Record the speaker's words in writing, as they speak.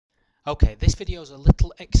Okay, this video is a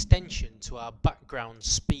little extension to our background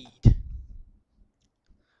speed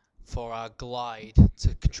for our glide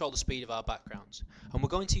to control the speed of our backgrounds, and we're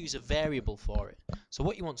going to use a variable for it. So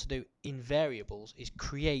what you want to do in variables is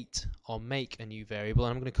create or make a new variable,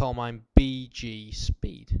 and I'm going to call mine BG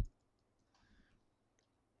speed.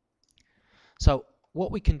 So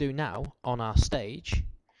what we can do now on our stage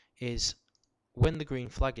is, when the green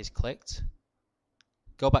flag is clicked,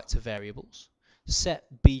 go back to variables, set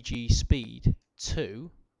BG speed to,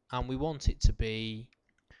 and we want it to be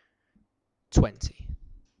 20.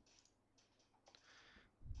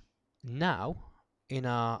 Now, in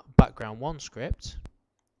our background 1 script,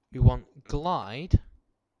 we want glide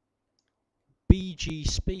BG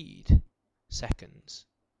speed seconds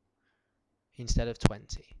instead of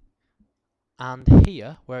 20. And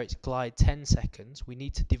here, where it's glide 10 seconds, we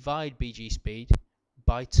need to divide BG speed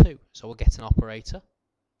by 2. So we'll get an operator.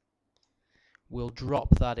 We'll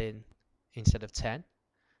drop that in instead of 10,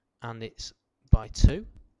 and it's by 2.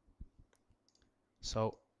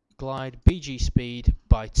 So glide BG speed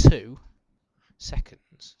by 2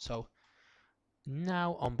 seconds. So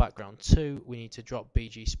now on background 2, we need to drop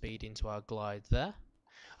BG speed into our glide there.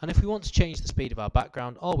 And if we want to change the speed of our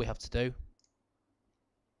background, all we have to do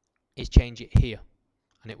is change it here,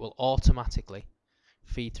 and it will automatically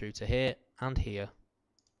feed through to here and here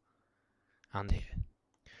and here.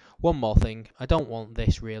 One more thing, I don't want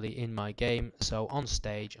this really in my game, so on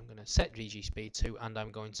stage I'm going to set BG speed to, and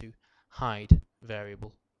I'm going to hide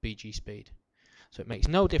variable BG speed. So it makes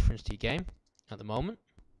no difference to your game at the moment.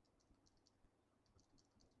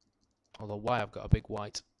 Although why I've got a big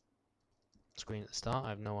white screen at the start, I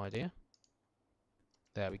have no idea.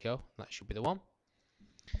 There we go, that should be the one.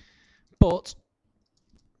 But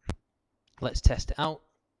let's test it out.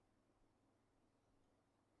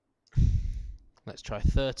 Let's try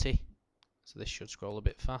 30. So this should scroll a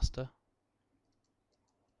bit faster.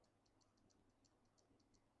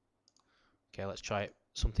 Okay, let's try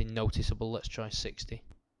something noticeable. Let's try 60.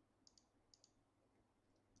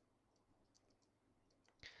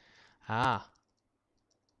 Ah,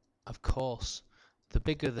 of course. The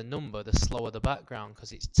bigger the number, the slower the background,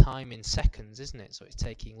 because it's time in seconds, isn't it? So it's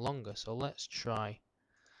taking longer. So let's try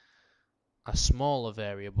a smaller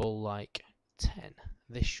variable like 10.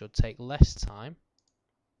 This should take less time.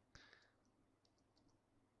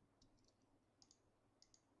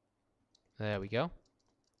 There we go.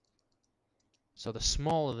 So the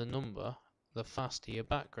smaller the number, the faster your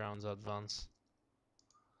backgrounds advance.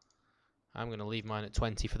 I'm going to leave mine at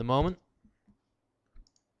 20 for the moment.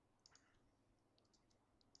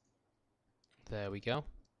 There we go.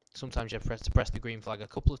 Sometimes you have to press the green flag a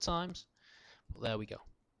couple of times, but there we go.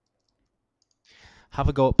 Have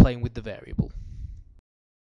a go at playing with the variable.